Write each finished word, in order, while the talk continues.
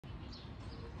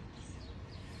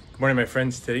Morning, my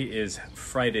friends. Today is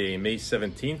Friday, May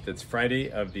 17th. It's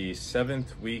Friday of the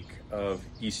 7th week of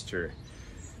Easter.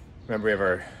 Remember, we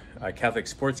have our Catholic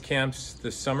sports camps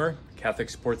this summer,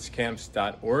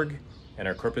 catholicsportscamps.org, and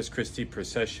our Corpus Christi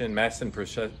procession, Mass and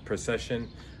procession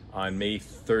on May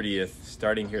 30th,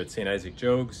 starting here at St. Isaac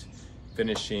Jogues,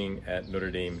 finishing at Notre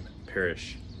Dame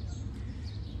Parish.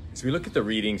 As we look at the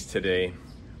readings today,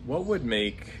 what would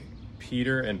make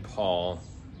Peter and Paul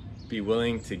be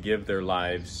willing to give their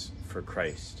lives for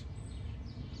Christ?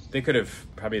 They could have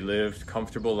probably lived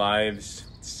comfortable lives,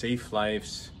 safe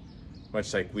lives,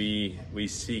 much like we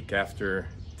seek after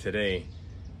today.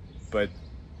 But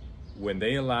when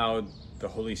they allowed the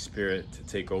Holy Spirit to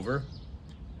take over,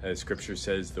 as Scripture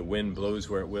says, the wind blows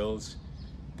where it wills,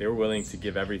 they were willing to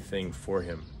give everything for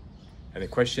Him. And the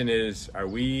question is, are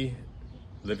we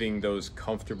living those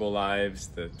comfortable lives,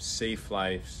 the safe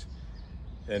lives?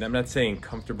 And I'm not saying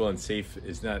comfortable and safe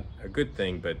is not a good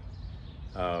thing, but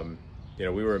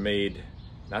we were made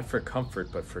not for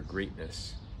comfort, but for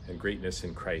greatness, and greatness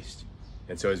in Christ.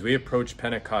 And so as we approach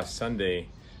Pentecost Sunday,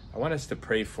 I want us to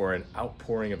pray for an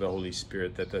outpouring of the Holy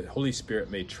Spirit, that the Holy Spirit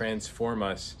may transform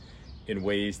us in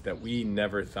ways that we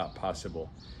never thought possible.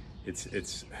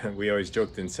 It's we always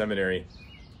joked in seminary,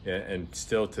 and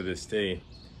still to this day,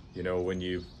 when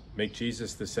you make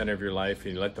Jesus the center of your life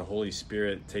and you let the Holy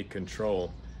Spirit take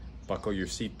control, buckle your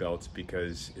seatbelts,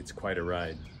 because it's quite a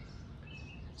ride.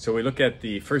 So we look at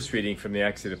the first reading from the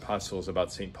Acts of the Apostles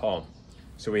about St. Paul.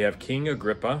 So we have King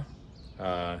Agrippa.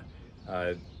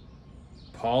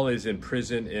 Paul is in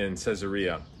prison in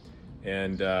Caesarea.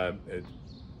 And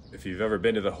if you've ever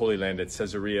been to the Holy Land, it's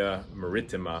Caesarea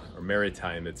Maritima, or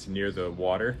Maritime. It's near the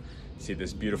water. You see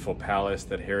this beautiful palace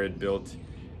that Herod built,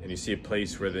 and you see a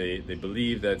place where they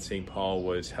believe that St. Paul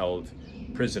was held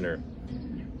prisoner.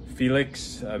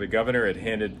 Felix, the governor, had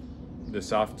handed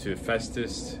this off to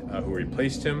Festus, who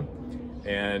replaced him,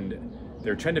 and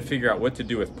they're trying to figure out what to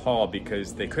do with Paul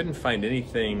because they couldn't find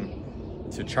anything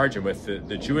to charge him with.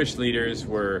 The Jewish leaders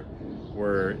were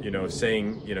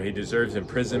saying, he deserves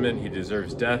imprisonment, he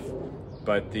deserves death,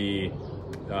 but the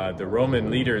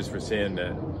Roman leaders were saying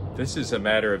that this is a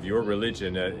matter of your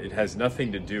religion, it has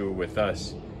nothing to do with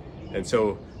us. And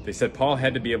so they said Paul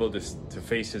had to be able to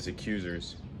face his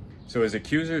accusers. So his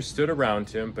accusers stood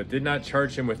around him, but did not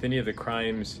charge him with any of the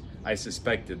crimes I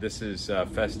suspected. This is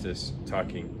Festus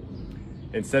talking.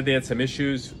 Instead, they had some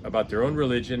issues about their own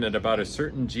religion and about a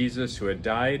certain Jesus who had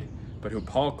died, but who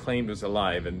Paul claimed was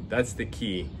alive. And that's the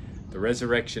key. The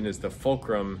resurrection is the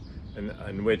fulcrum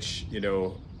in which,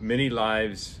 many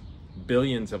lives,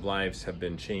 billions of lives have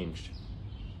been changed.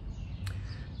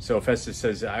 So Festus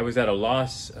says, I was at a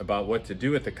loss about what to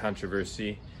do with the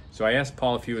controversy. So I asked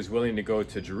Paul if he was willing to go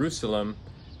to Jerusalem,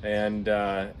 and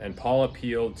Paul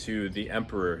appealed to the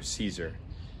Emperor Caesar.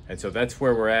 And so that's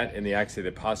where we're at in the Acts of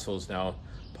the Apostles now.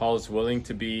 Paul's willing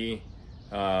to be,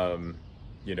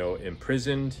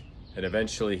 imprisoned, and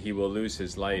eventually he will lose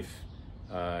his life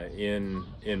in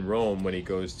Rome when he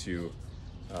goes to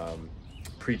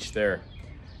preach there.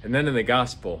 And then in the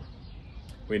Gospel,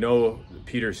 we know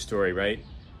Peter's story, right?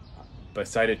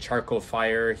 Beside a charcoal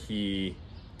fire, he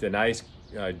denies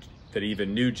that he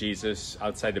even knew Jesus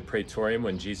outside the praetorium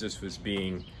when Jesus was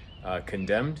being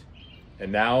condemned.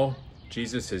 And now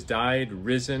Jesus has died,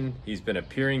 risen, he's been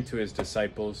appearing to his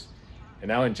disciples. And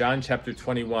now in John chapter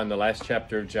 21, the last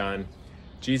chapter of John,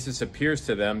 Jesus appears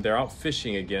to them. They're out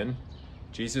fishing again.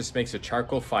 Jesus makes a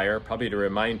charcoal fire, probably to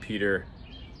remind Peter,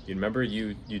 you remember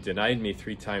you denied me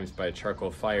 3 times by a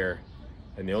charcoal fire.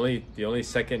 And the only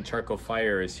second charcoal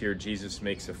fire is here. Jesus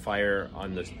makes a fire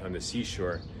on the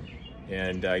seashore.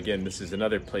 And again, this is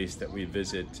another place that we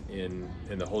visit in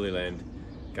the Holy Land.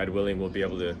 God willing, we'll be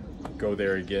able to go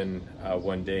there again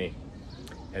one day.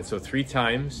 And so 3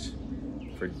 times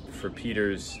for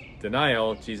Peter's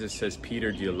denial, Jesus says,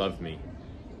 Peter, do you love me?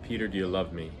 Peter, do you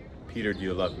love me? Peter, do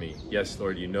you love me? Yes,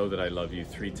 Lord, you know that I love you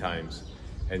 3 times.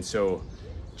 And so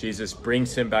Jesus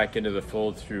brings him back into the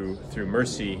fold through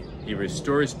mercy. He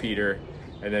restores Peter,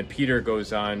 and then Peter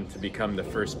goes on to become the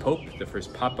first pope, the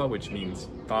first papa, which means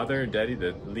father, daddy,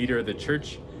 the leader of the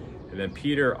church. And then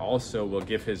Peter also will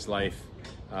give his life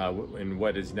in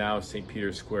what is now St.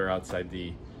 Peter's Square outside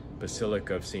the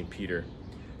Basilica of St. Peter.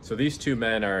 So these 2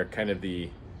 men are kind of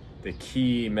the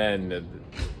key men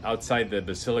outside the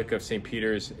Basilica of St.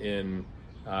 Peter's in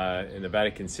the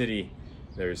Vatican City.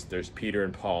 There's Peter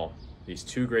and Paul, these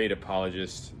 2 great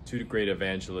apologists, 2 great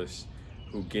evangelists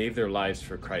who gave their lives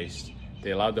for Christ. They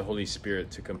allowed the Holy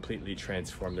Spirit to completely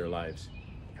transform their lives.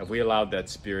 Have we allowed that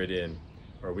Spirit in?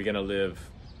 Or are we going to live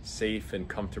safe and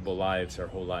comfortable lives our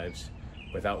whole lives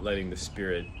without letting the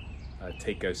Spirit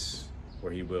take us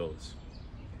where he wills.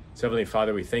 So Heavenly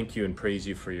Father, we thank you and praise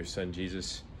you for your Son,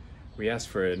 Jesus. We ask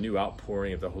for a new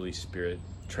outpouring of the Holy Spirit.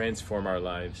 Transform our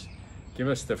lives. Give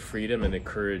us the freedom and the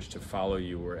courage to follow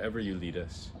you wherever you lead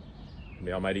us.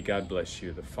 May Almighty God bless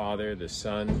you, the Father, the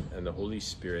Son, and the Holy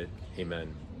Spirit.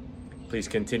 Amen. Please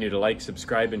continue to like,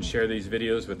 subscribe, and share these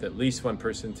videos with at least one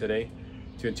person today.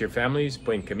 To and to your families,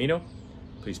 buen camino.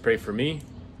 Please pray for me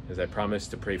as I promise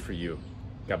to pray for you.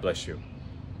 God bless you.